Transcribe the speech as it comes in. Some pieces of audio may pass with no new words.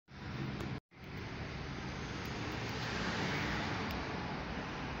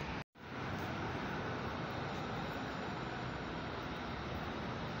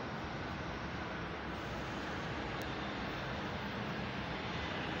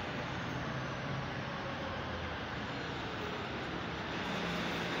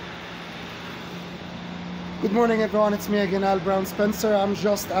Good morning everyone, it's me again, Al Brown Spencer. I'm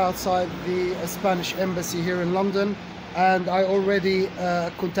just outside the Spanish embassy here in London, and I already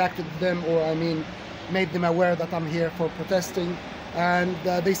contacted them, made them aware that I'm here for protesting, and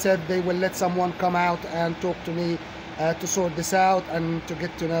they said they will let someone come out and talk to me to sort this out and to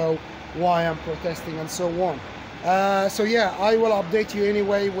get to know why I'm protesting and so on. So yeah, I will update you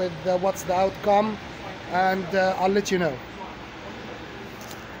anyway with what's the outcome, and I'll let you know.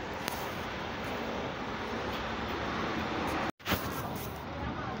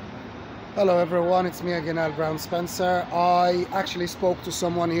 Hello everyone, it's me again, Al Brown Spencer. I actually spoke to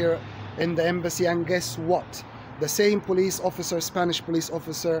someone here in the embassy, and guess what? The same police officer, Spanish police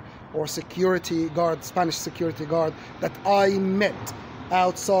officer or security guard, Spanish security guard that I met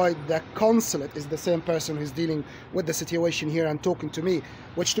outside the consulate is the same person who's dealing with the situation here and talking to me,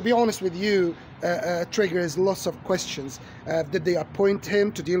 which, to be honest with you, triggers lots of questions. Did they appoint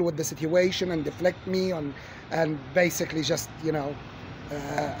him to deal with the situation and deflect me on, and basically just,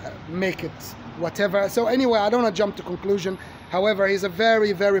 make it whatever? So anyway, I don't want to jump to conclusion. However, he's a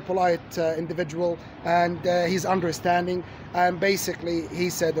very, very polite individual, and he's understanding, and basically he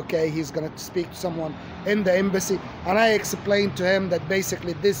said okay, he's going to speak to someone in the embassy, and I explained to him that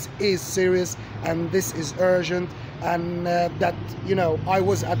basically this is serious and this is urgent, and that I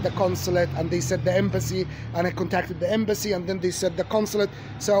was at the consulate and they said the embassy, and I contacted the embassy and then they said the consulate.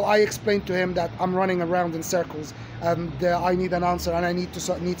 So I explained to him that I'm running around in circles and I need an answer, and I need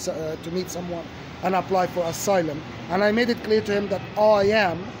to meet someone and apply for asylum. And I made it clear to him that I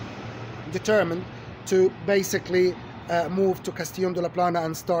am determined to basically move to Castellón de la Plana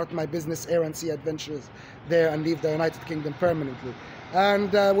and start my business air and sea adventures there and leave the United Kingdom permanently.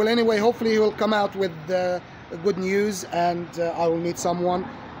 And well, anyway, hopefully he will come out with good news, and I will meet someone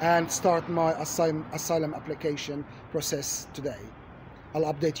and start my asylum application process today.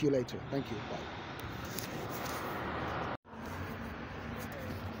 I'll update you later. Thank you. Bye.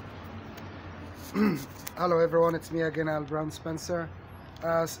 Hello everyone, it's me again, Al Brown Spencer.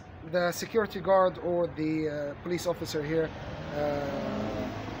 The security guard or the police officer here,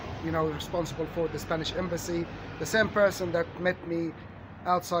 responsible for the Spanish embassy, the same person that met me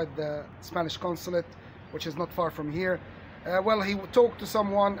outside the Spanish consulate, which is not far from here. Well, he talked to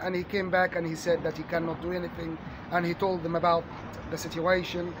someone and he came back and he said that he cannot do anything, and he told them about the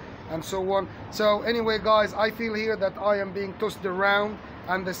situation and so on. So anyway guys, I feel here that I am being tossed around,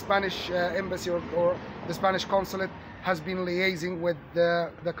 and the Spanish embassy or the Spanish consulate has been liaising with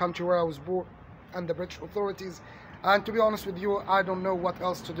the country where I was born and the British authorities. And to be honest with you, I don't know what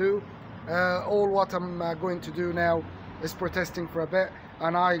else to do. All what I'm going to do now is protesting for a bit,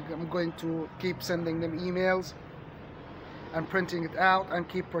 and I am going to keep sending them emails and printing it out and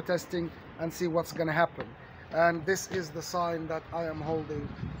keep protesting and see what's going to happen. And this is the sign that I am holding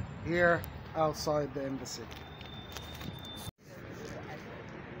here outside the embassy.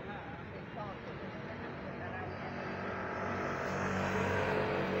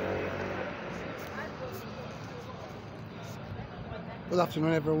 Good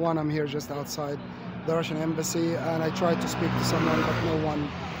afternoon everyone, I'm here just outside the Russian embassy, and I tried to speak to someone but no one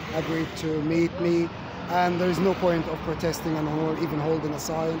agreed to meet me, and there is no point of protesting and even holding a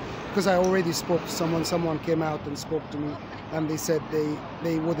sign, because I already spoke to someone came out and spoke to me, and they said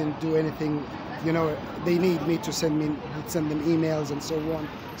they wouldn't do anything. They need me to send them emails and so on.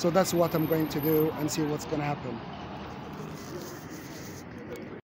 So that's what I'm going to do and see what's going to happen.